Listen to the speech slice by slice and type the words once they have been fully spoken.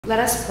Let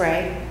us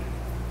pray.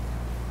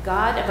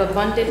 God of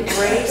abundant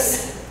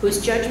grace,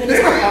 whose judgment is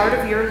the heart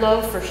of your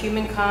love for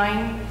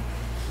humankind,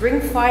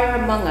 bring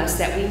fire among us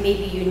that we may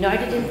be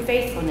united in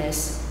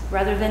faithfulness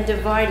rather than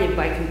divided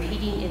by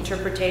competing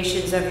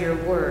interpretations of your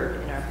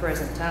word in our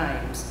present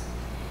times.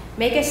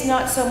 Make us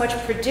not so much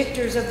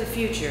predictors of the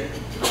future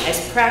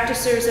as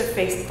practicers of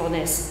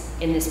faithfulness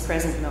in this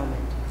present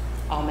moment.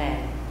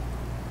 Amen.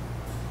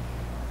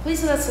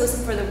 Please let us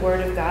listen for the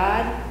word of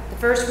God. The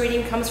first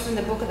reading comes from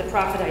the book of the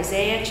prophet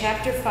Isaiah,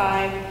 chapter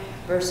 5,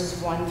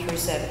 verses 1 through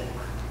 7.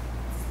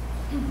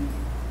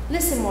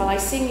 Listen while I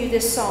sing you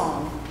this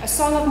song, a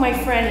song of my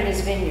friend in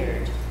his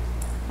vineyard.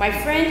 My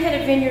friend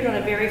had a vineyard on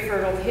a very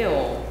fertile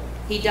hill.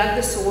 He dug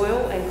the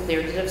soil and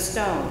cleared it of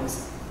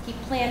stones. He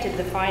planted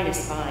the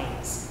finest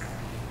vines.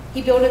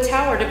 He built a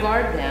tower to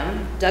guard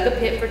them, dug a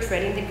pit for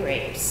treading the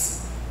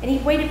grapes, and he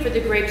waited for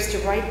the grapes to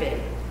ripen.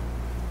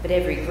 But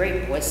every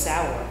grape was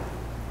sour.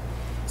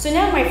 So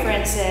now my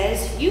friend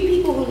says, you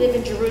people who live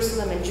in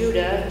Jerusalem and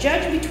Judah,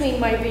 judge between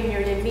my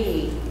vineyard and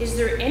me. Is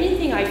there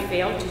anything I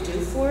failed to do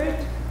for it?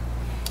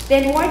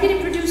 Then why did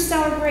it produce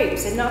sour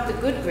grapes and not the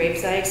good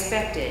grapes I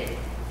expected?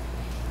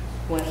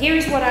 Well,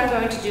 here's what I'm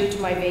going to do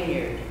to my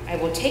vineyard. I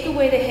will take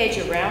away the hedge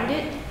around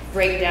it,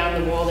 break down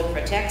the wall that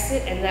protects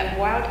it, and let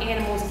wild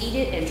animals eat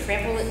it and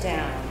trample it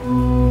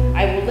down.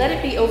 I will let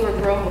it be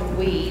overgrown with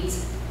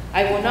weeds.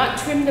 I will not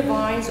trim the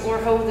vines or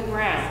hoe the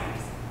ground.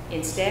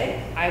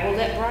 Instead, I will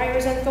let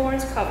briars and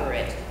thorns cover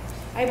it.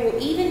 I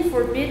will even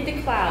forbid the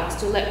clouds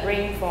to let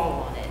rain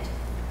fall on it.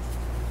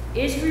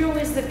 Israel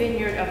is the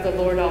vineyard of the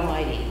Lord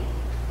Almighty.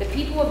 The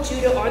people of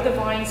Judah are the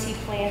vines he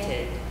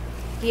planted.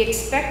 He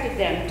expected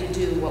them to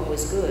do what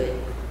was good,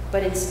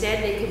 but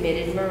instead they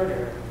committed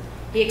murder.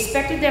 He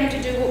expected them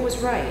to do what was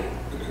right,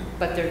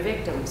 but their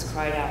victims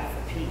cried out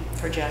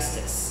for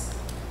justice.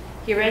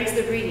 Here ends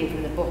the reading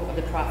from the book of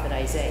the prophet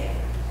Isaiah.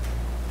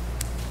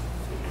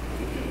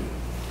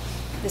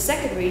 The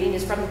second reading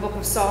is from the book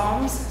of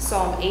Psalms,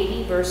 Psalm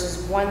 80,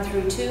 verses 1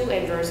 through 2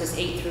 and verses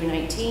 8 through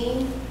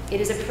 19.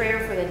 It is a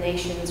prayer for the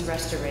nation's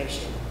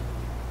restoration.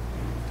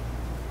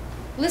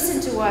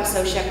 Listen to us,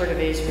 O shepherd of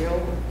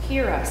Israel.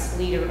 Hear us,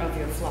 leader of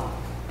your flock.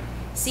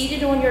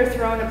 Seated on your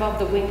throne above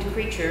the winged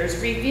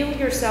creatures, reveal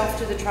yourself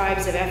to the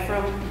tribes of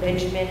Ephraim,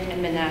 Benjamin,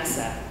 and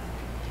Manasseh.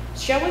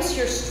 Show us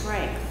your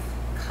strength.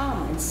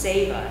 Come and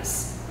save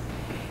us.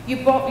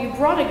 You brought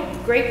a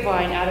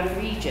grapevine out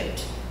of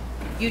Egypt.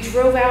 You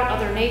drove out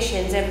other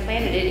nations and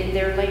planted it in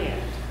their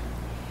land.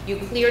 You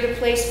cleared a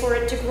place for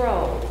it to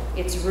grow.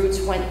 Its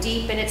roots went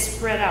deep and it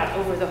spread out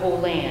over the whole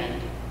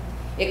land.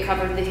 It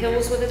covered the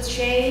hills with its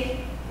shade.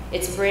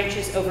 Its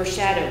branches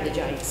overshadowed the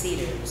giant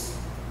cedars.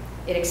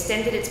 It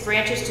extended its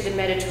branches to the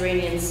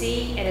Mediterranean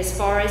Sea and as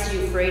far as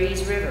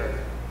Euphrates River.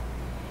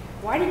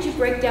 Why did you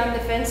break down the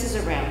fences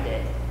around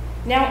it?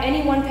 Now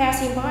anyone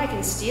passing by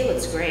can steal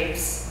its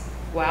grapes.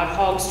 Wild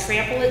hogs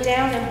trample it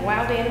down and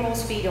wild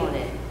animals feed on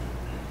it.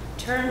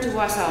 Turn to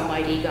us,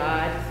 Almighty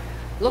God.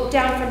 Look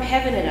down from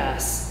heaven at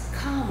us.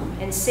 Come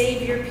and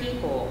save your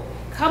people.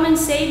 Come and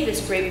save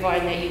this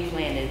grapevine that you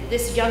planted,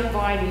 this young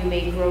vine you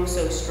made grow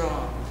so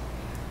strong.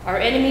 Our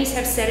enemies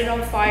have set it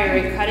on fire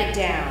and cut it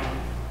down.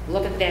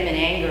 Look at them in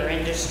anger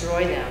and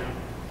destroy them.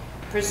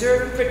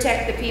 Preserve and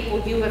protect the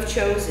people you have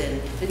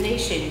chosen, the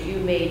nation you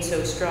made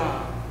so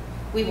strong.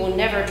 We will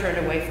never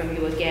turn away from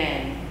you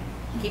again.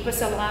 Keep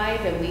us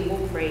alive and we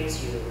will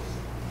praise you.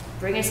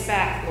 Bring us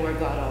back, Lord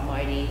God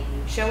Almighty.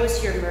 Show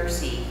us your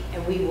mercy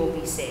and we will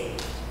be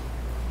saved.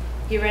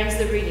 Here ends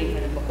the reading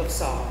from the book of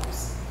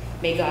Psalms.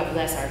 May God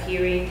bless our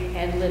hearing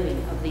and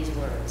living of these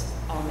words.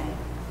 Amen.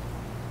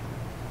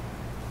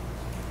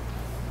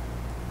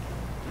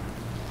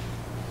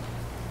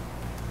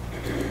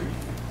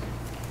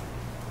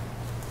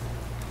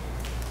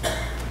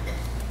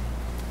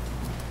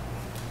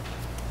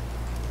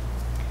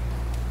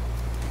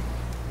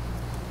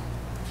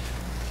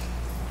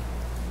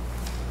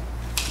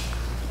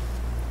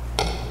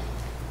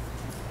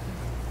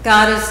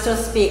 God is still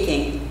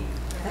speaking.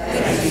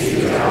 Thanks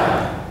be to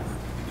God.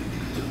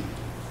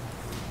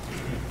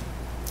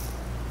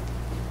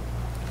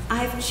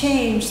 I've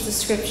changed the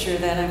scripture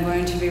that I'm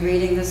going to be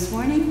reading this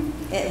morning.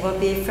 It will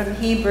be from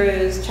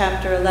Hebrews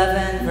chapter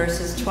 11,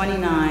 verses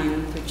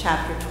 29 through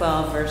chapter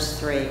 12, verse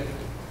 3.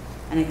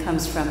 And it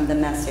comes from the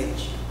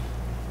Message.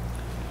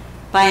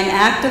 By an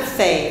act of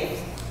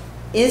faith,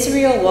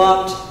 Israel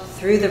walked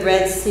through the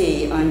Red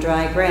Sea on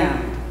dry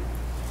ground.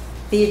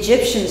 The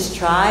Egyptians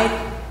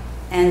tried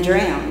and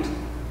drowned.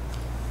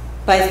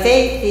 By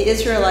faith, the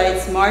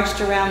Israelites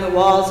marched around the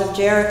walls of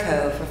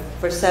Jericho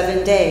for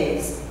 7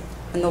 days,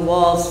 and the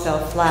walls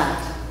fell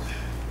flat.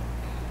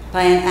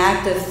 By an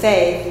act of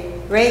faith,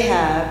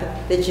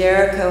 Rahab, the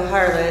Jericho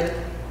harlot,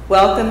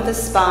 welcomed the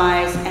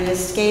spies and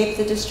escaped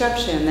the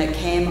destruction that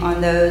came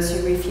on those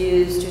who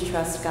refused to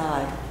trust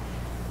God.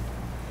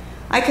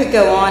 I could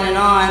go on,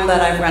 but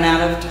I've run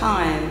out of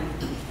time.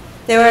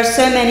 There are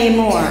so many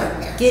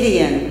more: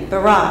 Gideon,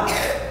 Barak,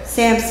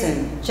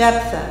 Samson,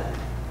 Jephthah,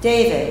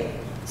 David,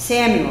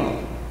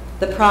 Samuel,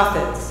 the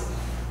prophets.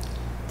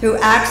 Through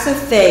acts of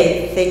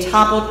faith, they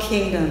toppled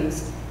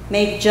kingdoms,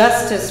 made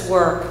justice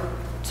work,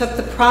 took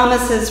the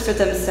promises for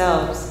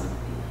themselves.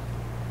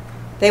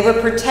 They were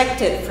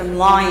protected from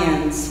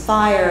lions,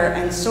 fire,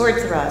 and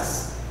sword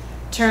thrusts,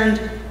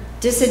 turned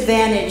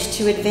disadvantage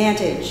to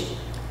advantage,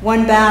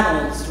 won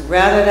battles,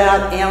 routed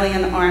out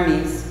alien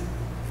armies.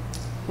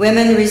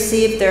 Women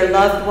received their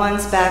loved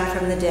ones back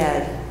from the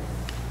dead.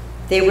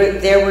 There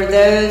were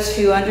those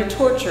who, under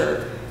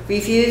torture,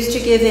 refused to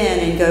give in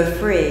and go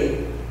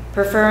free,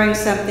 preferring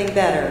something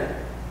better,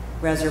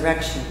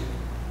 resurrection.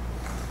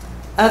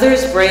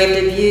 Others braved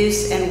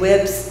abuse and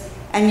whips,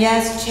 and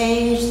yes,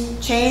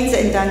 chains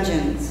and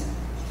dungeons.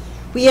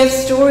 We have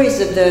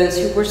stories of those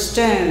who were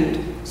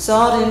stoned,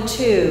 sawed in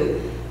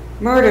two,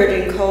 murdered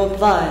in cold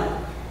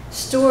blood,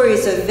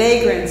 stories of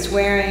vagrants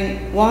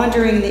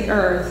wandering the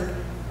earth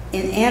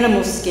in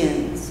animal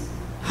skins,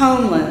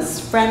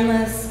 homeless,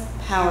 friendless,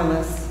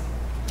 powerless.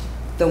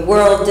 The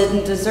world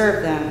didn't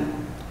deserve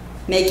them,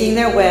 making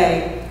their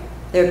way,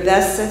 their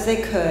best as they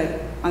could,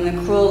 on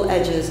the cruel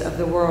edges of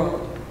the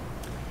world.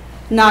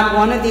 Not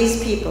one of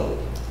these people,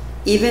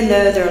 even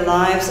though their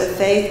lives of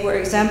faith were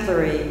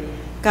exemplary,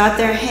 got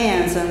their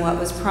hands on what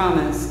was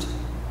promised.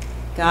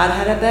 God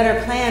had a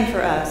better plan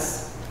for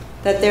us,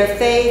 that their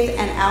faith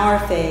and our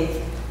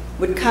faith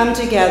would come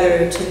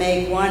together to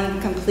make one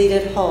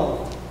completed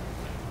whole.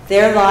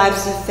 Their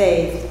lives of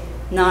faith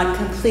not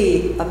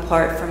complete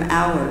apart from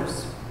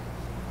ours.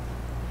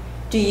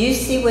 Do you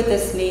see what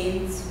this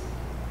means?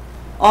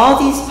 All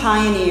these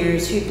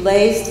pioneers who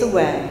blazed the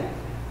way,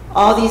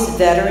 all these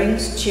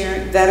veterans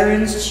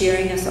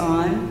cheering us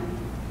on.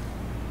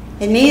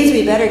 It means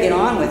we better get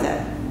on with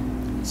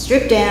it.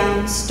 Strip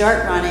down,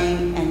 start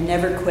running, and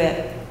never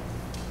quit.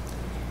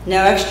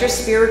 No extra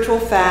spiritual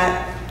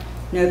fat,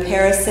 no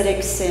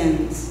parasitic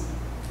sins.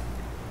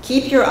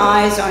 Keep your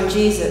eyes on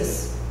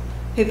Jesus,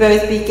 who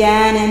both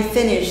began and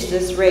finished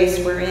this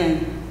race we're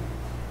in.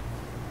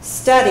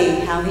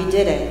 Study how he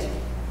did it,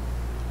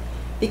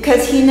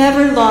 because he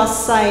never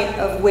lost sight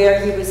of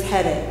where he was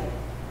headed,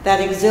 that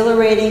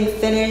exhilarating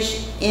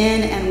finish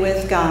in and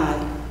with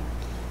God.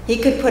 He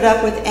could put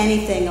up with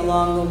anything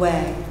along the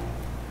way,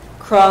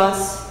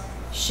 cross,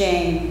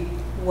 shame,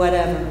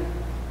 whatever.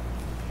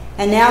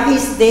 And now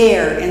he's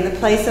there in the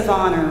place of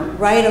honor,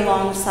 right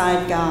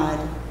alongside God.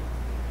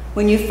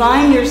 When you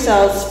find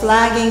yourselves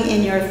flagging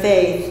in your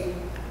faith,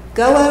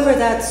 go over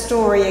that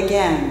story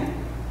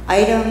again,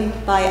 item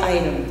by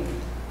item,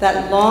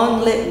 that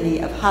long litany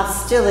of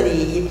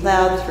hostility he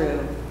plowed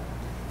through.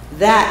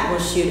 That will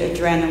shoot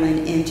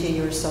adrenaline into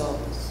your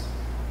souls.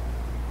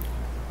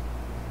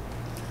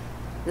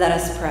 Let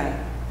us pray.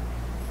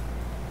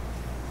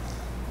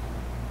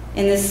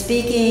 In the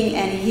speaking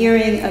and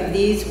hearing of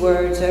these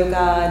words, O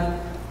God,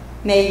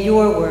 may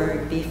your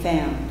word be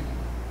found.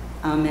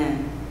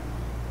 Amen.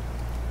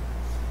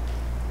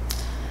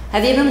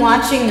 Have you been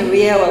watching the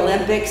Rio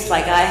Olympics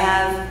like I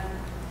have?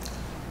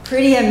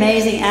 Pretty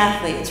amazing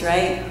athletes,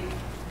 right?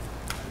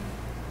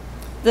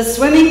 The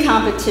swimming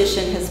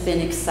competition has been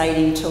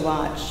exciting to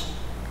watch.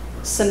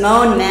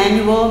 Simone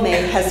Manuel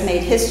has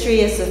made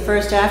history as the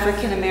first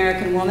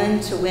African-American woman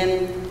to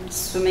win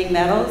swimming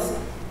medals,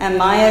 and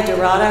Maya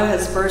Dorado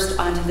has burst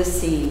onto the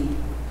scene.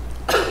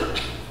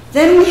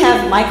 Then we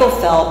have Michael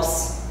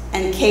Phelps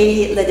and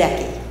Katie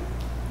Ledecky,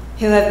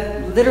 who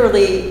have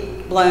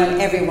literally blown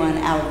everyone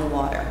out of the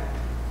water.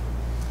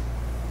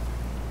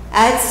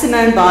 Add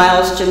Simone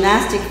Biles'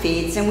 gymnastic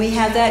feats, and we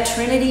have that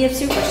trinity of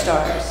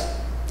superstars.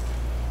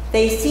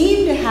 They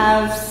seem to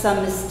have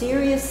some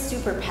mysterious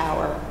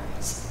superpower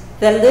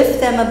that lift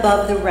them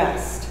above the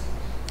rest.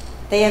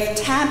 They have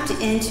tapped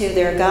into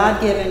their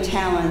God-given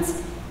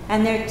talents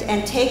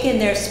and taken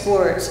their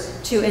sports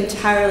to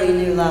entirely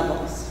new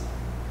levels.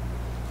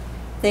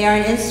 They are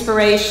an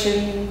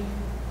inspiration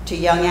to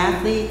young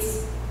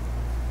athletes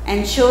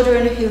and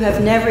children who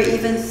have never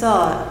even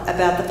thought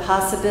about the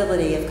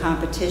possibility of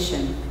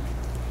competition.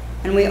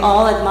 And we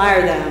all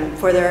admire them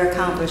for their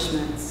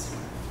accomplishments.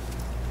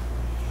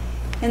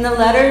 In the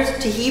letter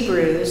to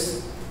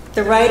Hebrews,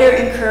 the writer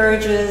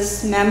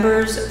encourages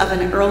members of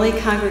an early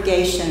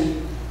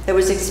congregation that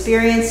was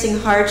experiencing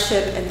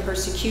hardship and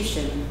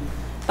persecution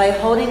by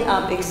holding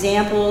up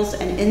examples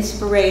and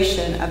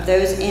inspiration of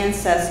those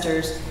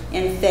ancestors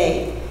in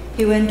faith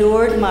who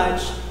endured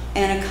much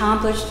and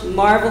accomplished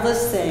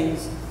marvelous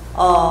things,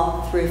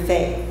 all through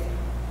faith.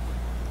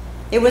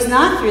 It was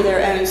not through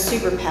their own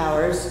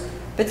superpowers,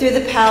 but through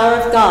the power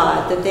of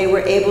God that they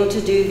were able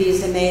to do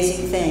these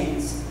amazing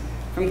things,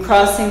 from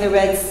crossing the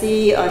Red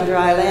Sea on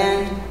dry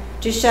land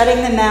to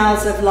shutting the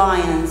mouths of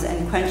lions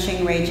and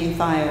quenching raging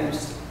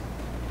fires.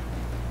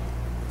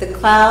 The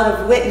cloud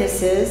of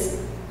witnesses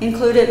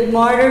included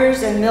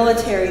martyrs and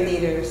military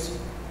leaders,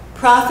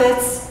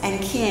 prophets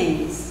and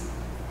kings,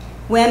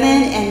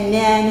 women and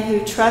men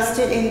who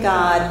trusted in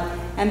God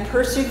and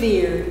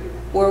persevered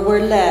or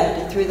were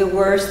led through the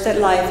worst that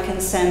life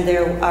can send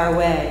our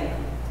way.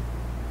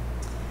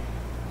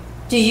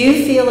 Do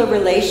you feel a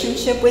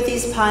relationship with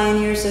these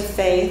pioneers of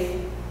faith,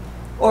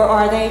 or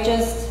are they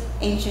just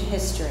ancient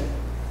history?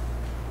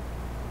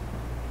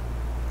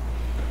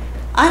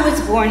 I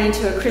was born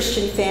into a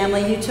Christian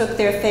family who took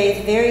their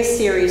faith very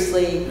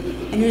seriously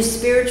and whose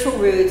spiritual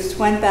roots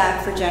went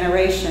back for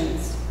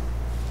generations.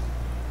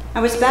 I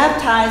was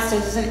baptized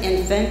as an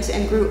infant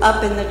and grew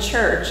up in the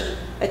church,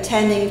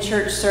 attending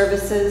church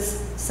services,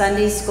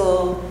 Sunday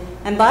school,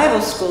 and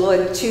Bible school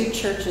at 2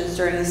 churches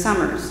during the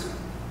summers.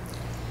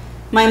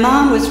 My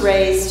mom was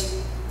raised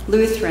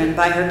Lutheran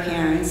by her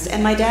parents,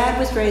 and my dad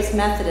was raised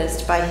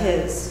Methodist by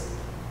his.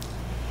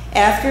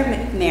 After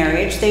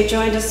marriage, they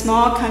joined a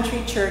small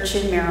country church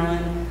in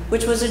Maryland,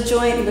 which was a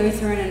joint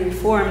Lutheran and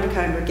Reformed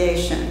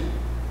congregation.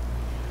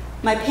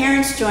 My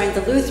parents joined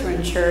the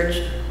Lutheran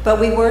church, but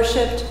we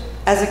worshiped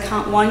as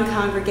one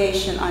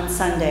congregation on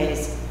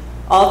Sundays,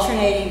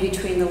 alternating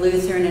between the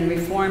Lutheran and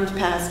Reformed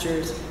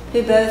pastors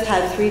who both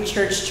had 3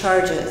 church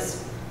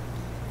charges.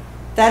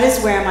 That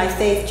is where my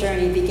faith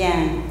journey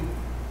began.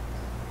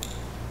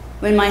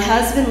 When my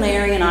husband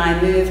Larry and I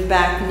moved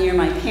back near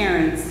my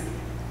parents,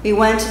 we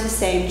went to the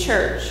same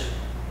church,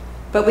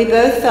 but we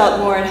both felt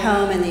more at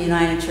home in the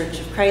United Church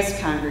of Christ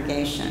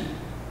congregation.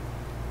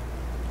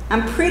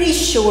 I'm pretty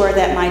sure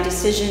that my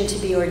decision to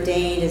be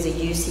ordained as a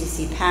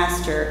UCC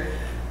pastor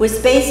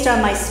was based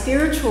on my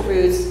spiritual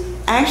roots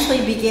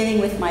actually beginning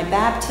with my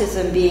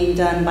baptism being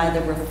done by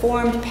the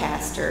Reformed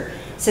pastor,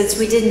 since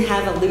we didn't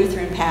have a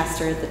Lutheran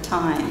pastor at the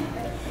time,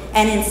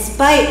 and in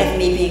spite of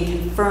me being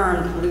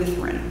confirmed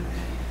Lutheran.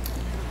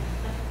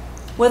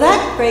 Well,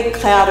 that great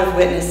cloud of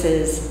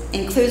witnesses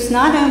includes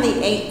not only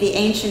the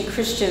ancient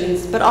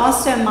Christians, but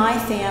also my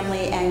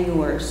family and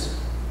yours.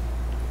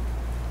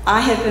 I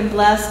have been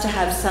blessed to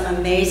have some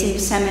amazing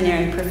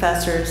seminary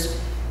professors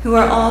who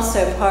are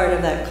also part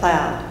of that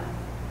cloud.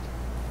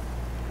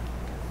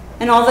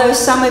 And although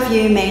some of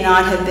you may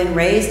not have been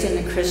raised in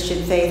the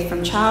Christian faith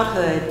from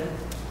childhood,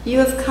 you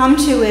have come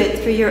to it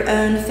through your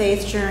own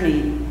faith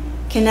journey,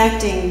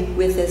 connecting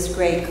with this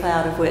great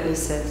cloud of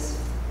witnesses.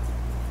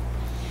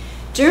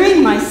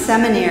 During my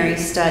seminary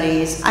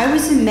studies, I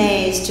was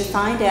amazed to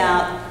find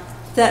out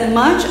that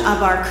much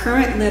of our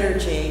current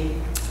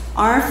liturgy,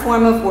 our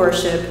form of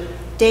worship,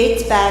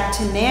 dates back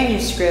to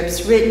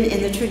manuscripts written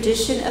in the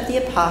tradition of the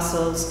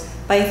apostles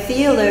by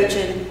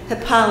theologian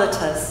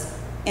Hippolytus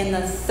in the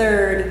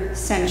 3rd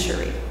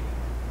century.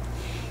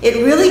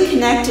 It really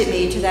connected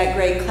me to that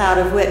great cloud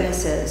of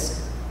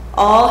witnesses,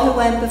 all who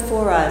went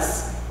before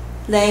us,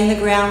 laying the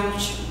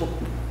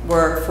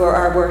groundwork for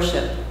our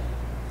worship.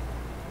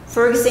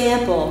 For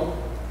example,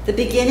 the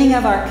beginning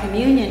of our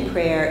communion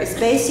prayer is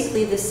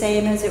basically the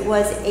same as it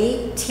was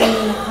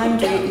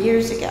 1,800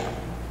 years ago.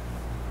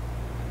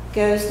 It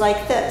goes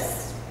like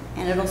this,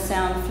 and it'll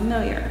sound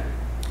familiar.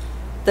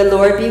 The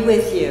Lord be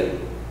with you,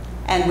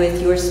 and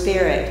with your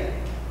spirit.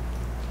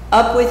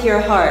 Up with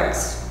your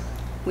hearts,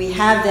 we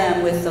have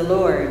them with the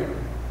Lord.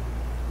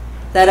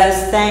 Let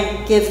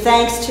us give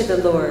thanks to the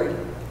Lord.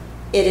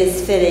 It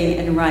is fitting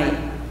and right.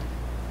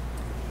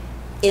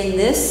 In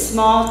this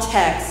small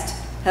text,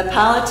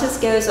 Hippolytus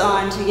goes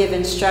on to give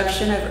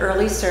instruction of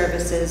early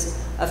services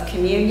of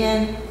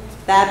communion,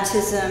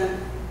 baptism,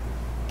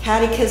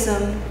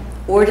 catechism,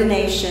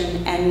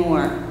 ordination, and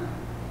more.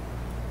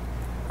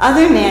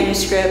 Other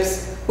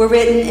manuscripts were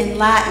written in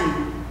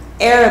Latin,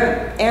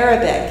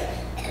 Arabic,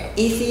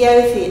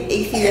 Ethiopian,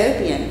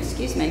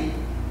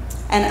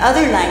 and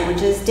other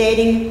languages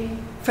dating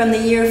from the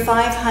year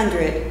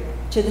 500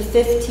 to the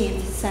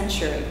 15th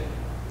century.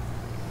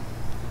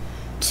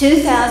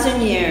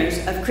 2,000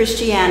 years of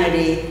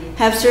Christianity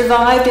have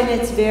survived in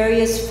its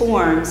various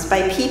forms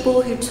by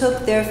people who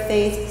took their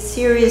faith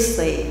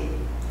seriously,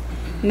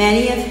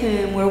 many of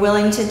whom were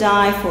willing to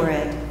die for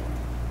it,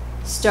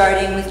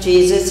 starting with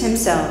Jesus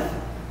himself,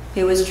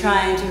 who was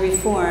trying to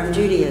reform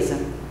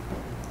Judaism.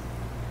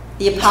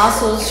 The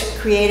apostles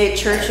created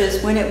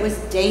churches when it was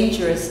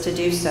dangerous to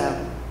do so.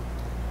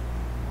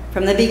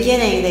 From the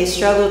beginning, they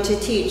struggled to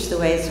teach the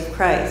ways of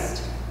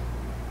Christ.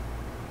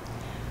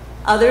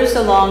 Others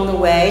along the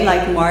way,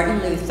 like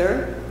Martin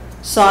Luther,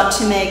 sought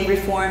to make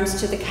reforms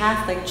to the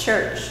Catholic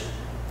Church.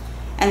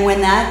 And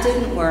when that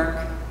didn't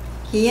work,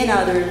 he and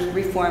other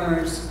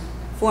reformers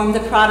formed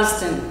the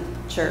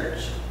Protestant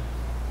Church.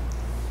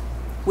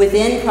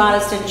 Within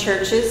Protestant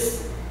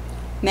churches,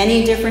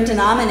 many different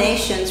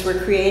denominations were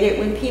created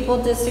when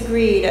people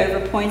disagreed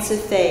over points of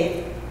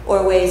faith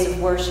or ways of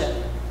worship.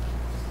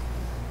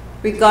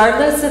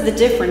 Regardless of the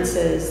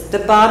differences, the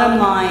bottom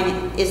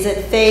line is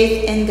that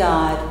faith in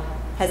God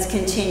has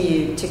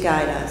continued to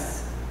guide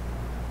us.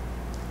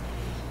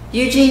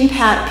 Eugene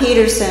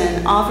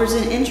Peterson offers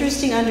an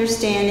interesting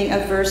understanding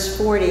of verse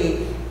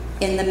 40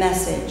 in The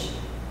Message.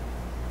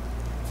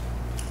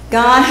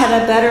 God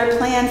had a better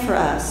plan for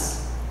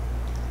us,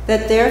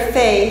 that their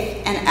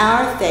faith and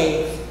our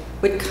faith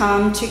would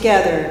come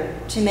together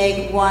to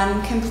make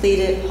one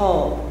completed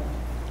whole.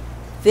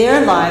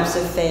 Their lives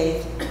of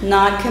faith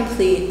not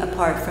complete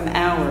apart from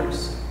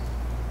ours.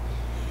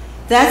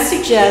 That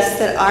suggests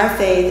that our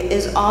faith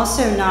is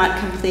also not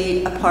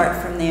complete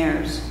apart from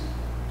theirs.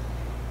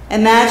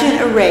 Imagine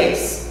a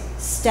race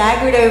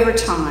staggered over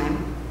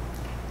time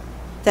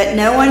that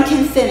no one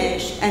can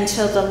finish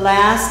until the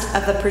last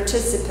of the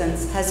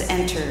participants has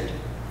entered.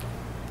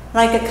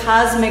 like a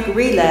cosmic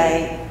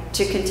relay,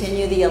 to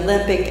continue the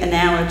Olympic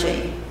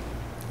analogy.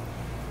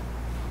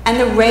 And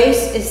the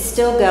race is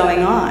still going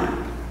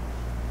on.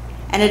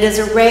 And it is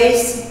a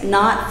race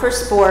not for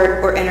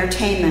sport or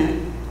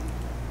entertainment,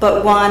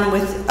 but one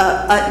with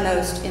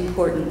utmost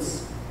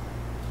importance.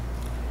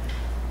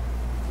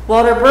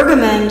 Walter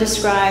Brueggemann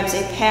describes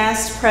a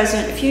past,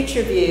 present,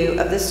 future view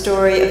of the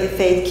story of the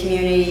faith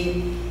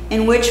community,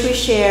 in which we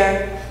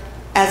share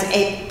as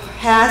a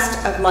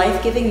past of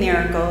life-giving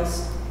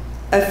miracles,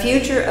 a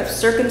future of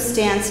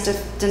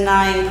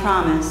circumstance-denying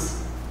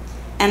promise,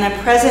 and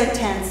a present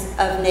tense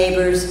of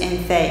neighbors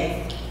in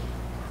faith.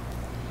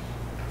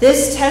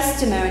 This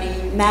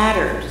testimony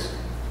matters.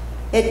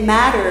 It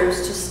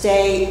matters to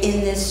stay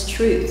in this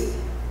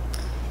truth.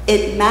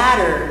 It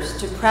matters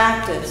to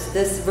practice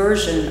this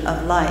version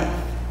of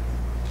life.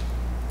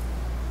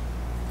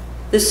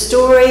 The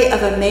story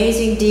of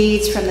amazing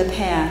deeds from the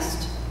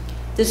past,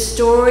 the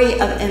story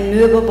of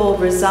immovable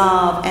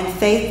resolve and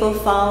faithful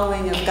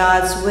following of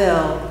God's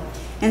will,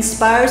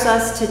 inspires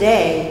us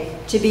today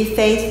to be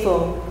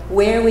faithful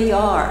where we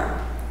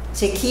are,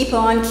 to keep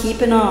on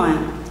keeping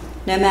on,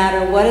 no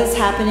matter what is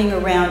happening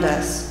around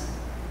us,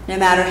 no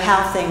matter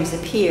how things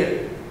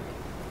appear.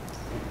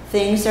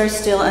 Things are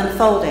still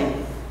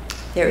unfolding.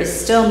 There is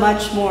still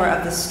much more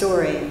of the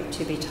story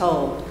to be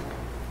told.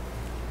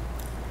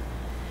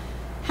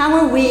 How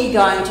are we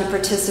going to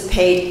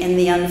participate in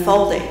the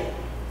unfolding?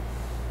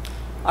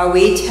 Are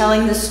we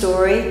telling the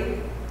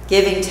story,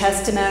 giving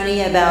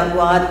testimony about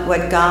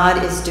what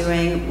God is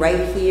doing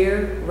right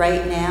here,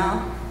 right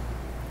now?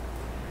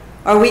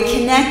 Are we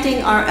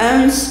connecting our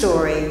own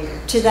story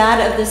to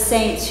that of the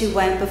saints who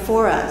went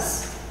before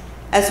us,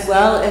 as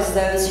well as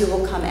those who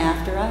will come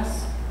after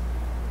us?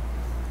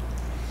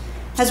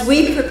 As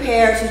we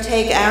prepare to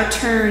take our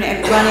turn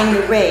at running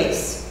the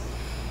race,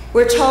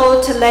 we're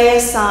told to lay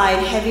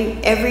aside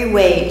every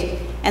weight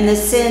and the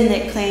sin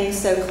that clings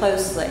so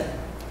closely.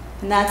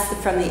 And that's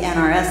from the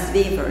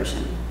NRSV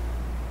version.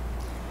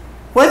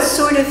 What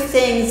sort of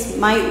things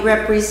might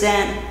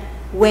represent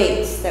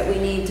weights that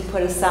we need to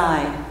put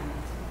aside?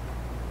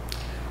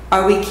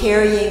 Are we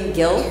carrying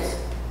guilt,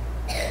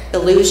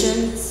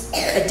 illusions,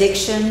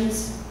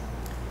 addictions,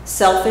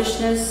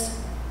 selfishness,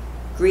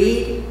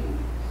 greed?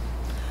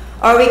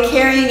 Are we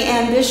carrying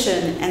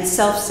ambition and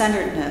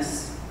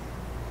self-centeredness?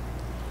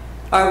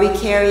 Are we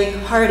carrying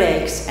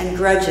heartaches and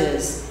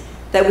grudges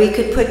that we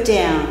could put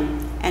down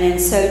and in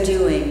so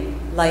doing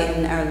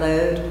lighten our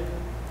load?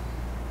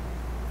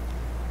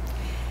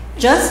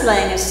 Just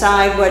laying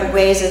aside what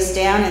weighs us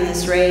down in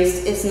this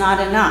race is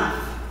not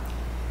enough.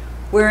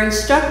 We're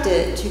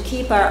instructed to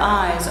keep our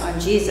eyes on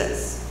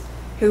Jesus,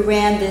 who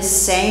ran this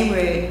same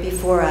route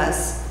before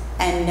us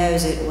and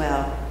knows it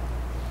well.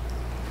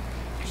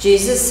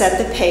 Jesus set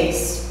the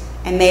pace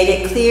and made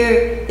it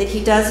clear that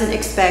he doesn't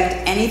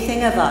expect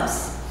anything of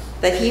us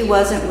that he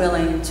wasn't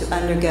willing to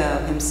undergo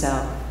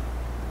himself.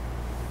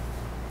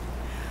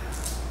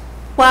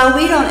 While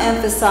we don't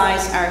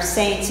emphasize our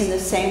saints in the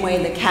same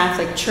way the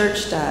Catholic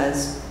Church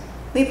does,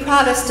 we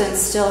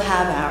Protestants still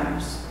have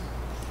ours.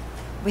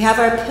 We have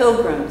our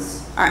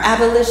pilgrims, our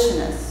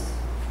abolitionists,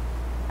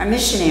 our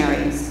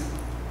missionaries,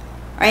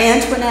 our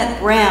Antoinette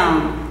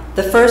Brown,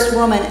 the first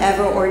woman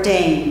ever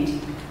ordained,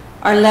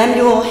 our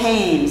Lemuel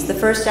Haynes, the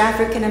first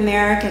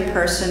African-American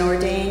person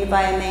ordained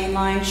by a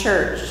mainline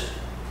church,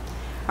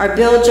 our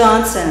Bill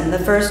Johnson, the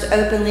first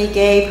openly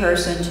gay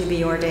person to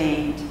be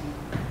ordained.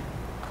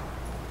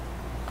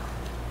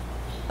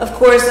 Of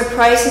course, a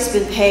price has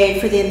been paid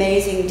for the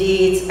amazing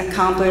deeds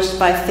accomplished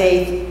by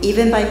faith,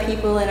 even by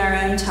people in our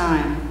own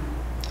time.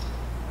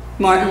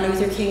 Martin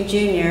Luther King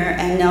Jr.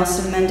 and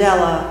Nelson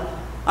Mandela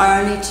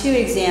are only two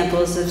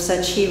examples of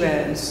such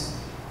heroes.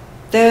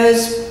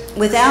 Those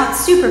without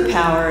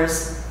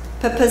superpowers,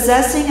 but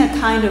possessing a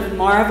kind of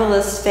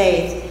marvelous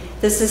faith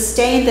that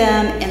sustained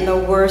them in the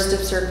worst of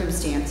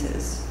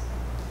circumstances.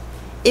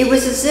 It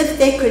was as if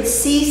they could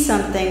see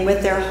something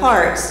with their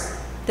hearts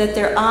that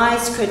their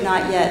eyes could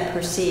not yet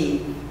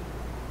perceive.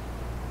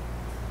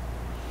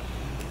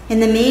 In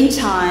the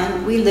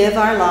meantime, we live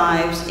our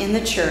lives in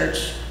the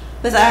church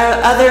with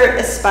our other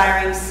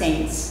aspiring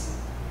saints,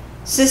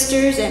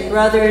 sisters and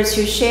brothers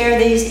who share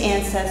these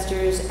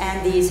ancestors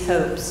and these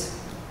hopes.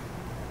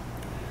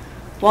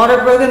 Walter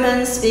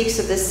Brueggemann speaks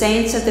of the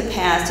saints of the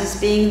past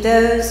as being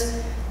those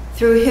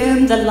through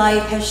whom the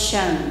light has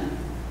shone.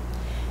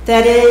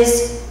 That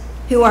is,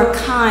 who are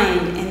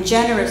kind and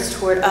generous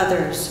toward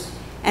others,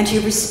 and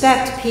who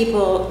respect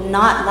people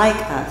not like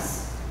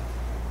us.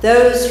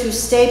 Those who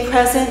stay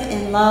present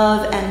in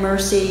love and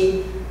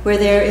mercy where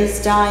there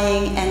is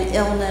dying and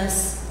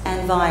illness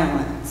and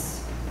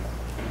violence.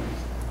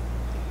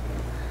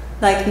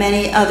 Like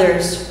many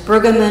others,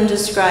 Brueggemann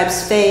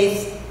describes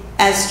faith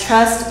as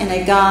trust in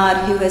a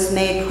God who has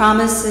made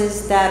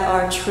promises that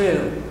are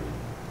true.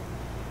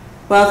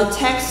 While the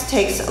text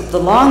takes the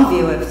long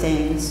view of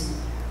things,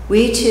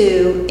 we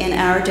too, in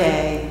our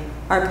day,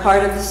 are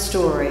part of the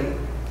story,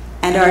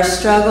 and our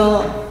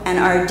struggle and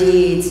our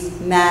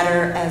deeds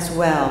matter as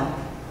well.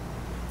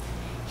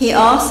 he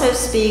also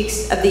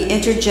speaks of the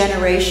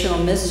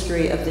intergenerational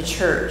mystery of the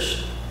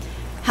church.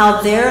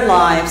 How their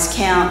lives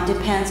count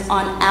depends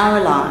on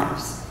our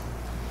lives.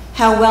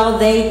 How well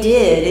they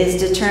did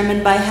is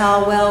determined by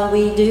how well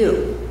we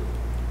do.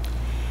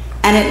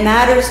 And it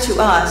matters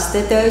to us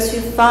that those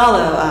who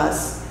follow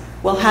us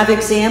will have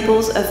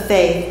examples of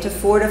faith to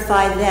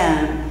fortify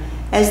them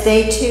as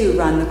they too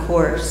run the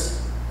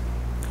course.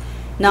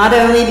 Not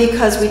only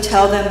because we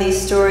tell them these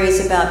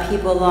stories about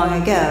people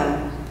long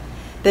ago,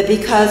 but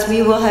because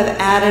we will have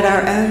added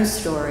our own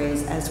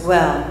stories as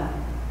well.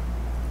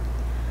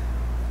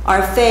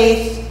 Our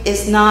faith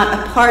is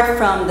not apart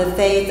from the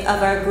faith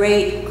of our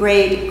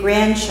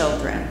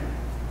great-great-grandchildren.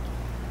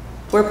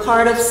 We're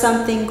part of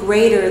something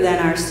greater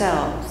than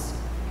ourselves,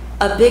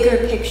 a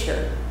bigger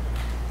picture,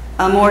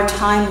 a more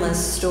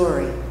timeless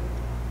story.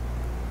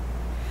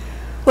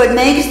 What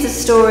makes the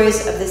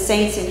stories of the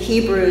saints in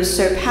Hebrews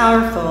so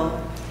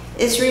powerful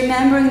is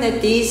remembering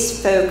that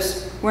these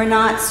folks were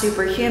not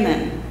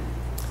superhuman.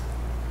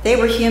 They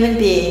were human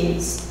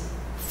beings,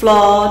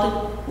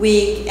 flawed,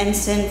 weak, and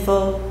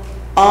sinful,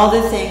 all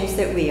the things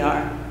that we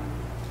are.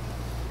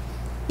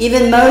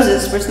 Even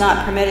Moses was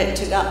not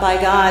permitted by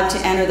God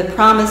to enter the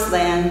promised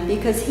land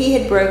because he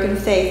had broken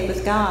faith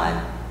with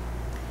God.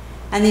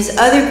 And these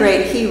other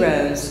great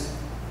heroes,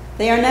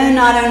 they are known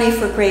not only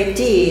for great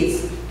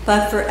deeds,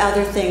 but for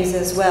other things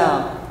as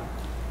well.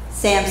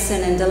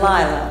 Samson and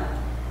Delilah,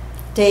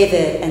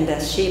 David and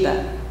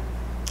Bathsheba.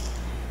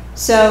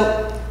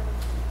 So,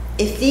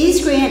 if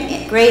these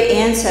great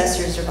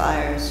ancestors of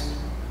ours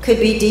could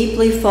be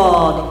deeply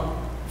flawed,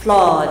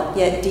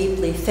 yet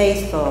deeply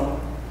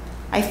faithful,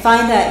 I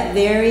find that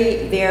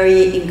very,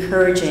 very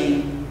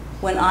encouraging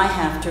when I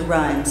have to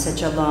run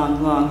such a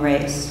long, long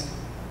race.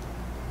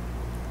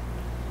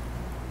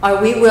 Are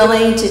we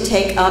willing to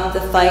take up the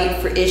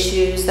fight for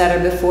issues that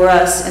are before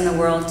us in the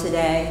world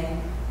today,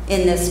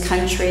 in this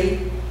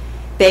country,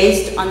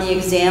 based on the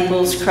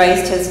examples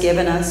Christ has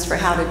given us for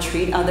how to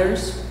treat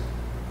others?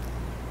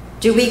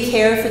 Do we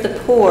care for the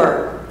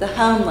poor, the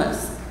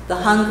homeless, the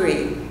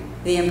hungry,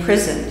 the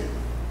imprisoned?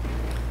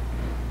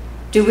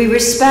 Do we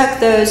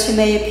respect those who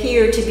may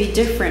appear to be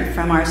different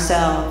from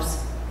ourselves,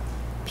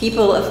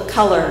 people of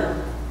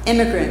color,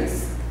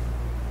 immigrants,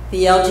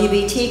 the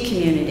LGBT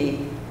community?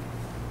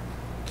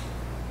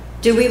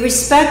 Do we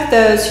respect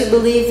those who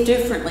believe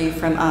differently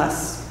from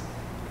us?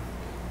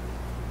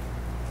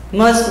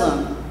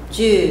 Muslim,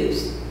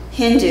 Jews,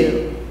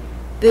 Hindu,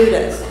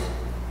 Buddhist,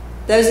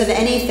 those of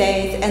any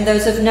faith and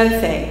those of no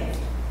faith.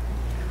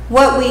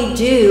 What we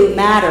do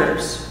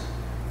matters.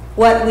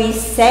 What we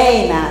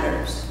say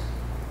matters.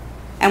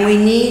 And we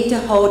need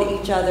to hold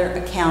each other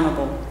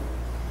accountable.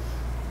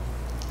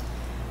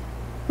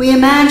 We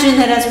imagine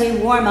that as we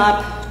warm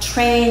up,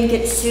 train,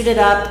 get suited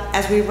up,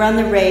 as we run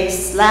the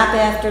race, lap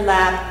after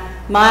lap,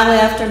 mile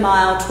after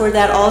mile, toward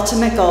that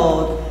ultimate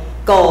goal,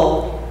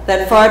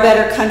 that far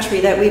better country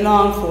that we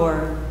long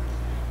for,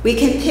 we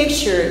can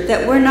picture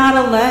that we're not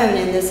alone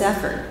in this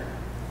effort.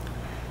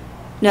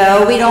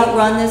 No, we don't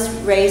run this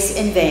race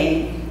in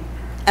vain,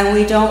 and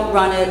we don't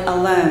run it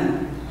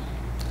alone.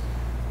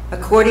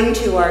 According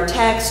to our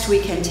text, we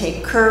can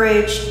take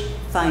courage,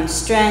 find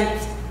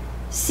strength,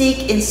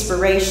 seek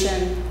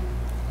inspiration.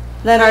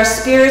 Let our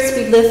spirits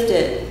be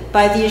lifted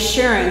by the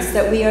assurance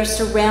that we are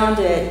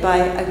surrounded by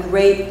a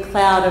great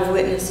cloud of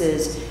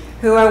witnesses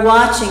who are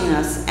watching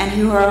us and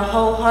who are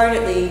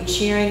wholeheartedly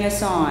cheering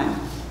us on.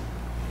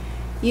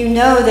 You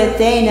know that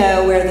they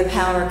know where the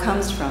power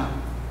comes from.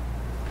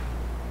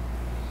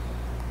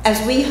 As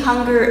we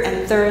hunger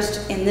and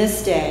thirst in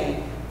this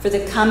day for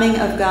the coming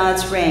of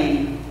God's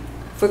reign,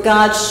 for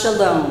God's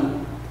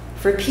shalom,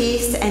 for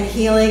peace and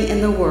healing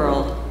in the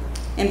world,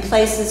 in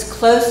places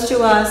close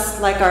to us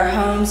like our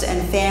homes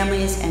and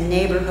families and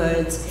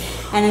neighborhoods,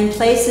 and in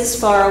places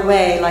far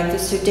away like the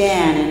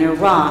Sudan and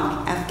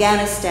Iraq,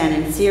 Afghanistan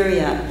and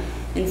Syria,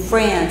 in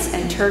France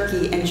and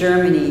Turkey and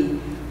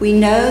Germany, we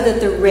know that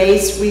the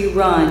race we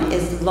run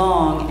is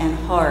long and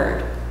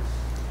hard,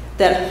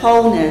 that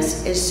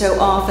wholeness is so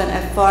often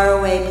a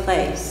faraway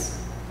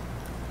place.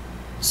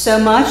 So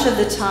much of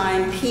the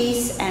time,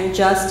 peace and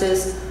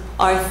justice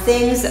are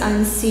things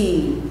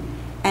unseen,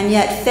 and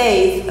yet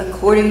faith,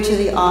 according to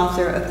the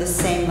author of the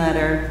same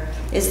letter,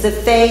 is the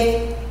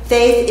faith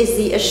is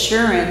the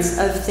assurance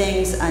of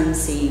things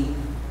unseen.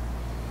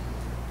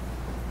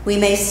 We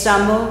may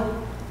stumble,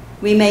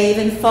 we may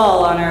even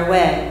fall on our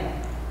way,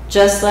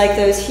 just like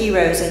those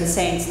heroes and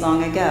saints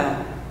long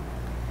ago.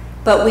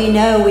 But we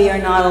know we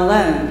are not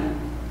alone,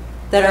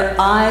 that our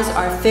eyes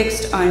are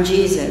fixed on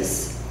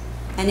Jesus.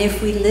 And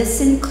if we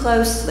listen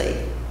closely,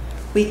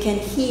 we can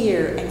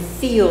hear and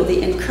feel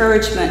the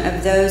encouragement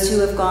of those who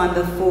have gone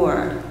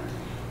before,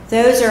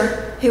 those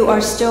who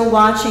are still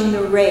watching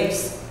the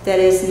race that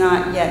is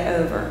not yet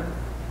over.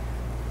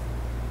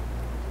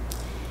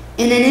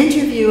 In an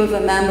interview of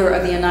a member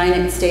of the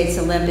United States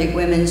Olympic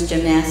women's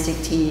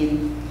gymnastic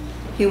team,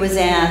 he was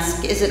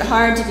asked, "Is it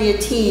hard to be a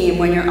team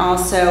when you're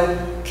also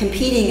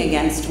competing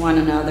against one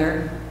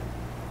another?"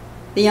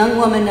 The young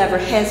woman never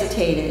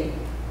hesitated.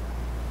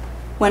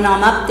 When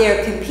I'm up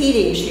there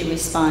competing, she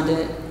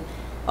responded,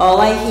 all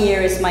I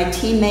hear is my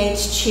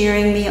teammates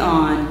cheering me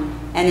on,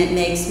 and it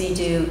makes me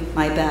do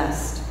my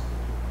best.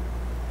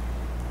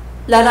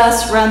 Let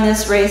us run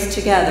this race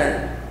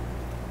together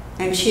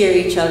and cheer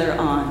each other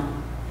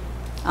on.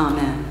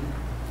 Amen.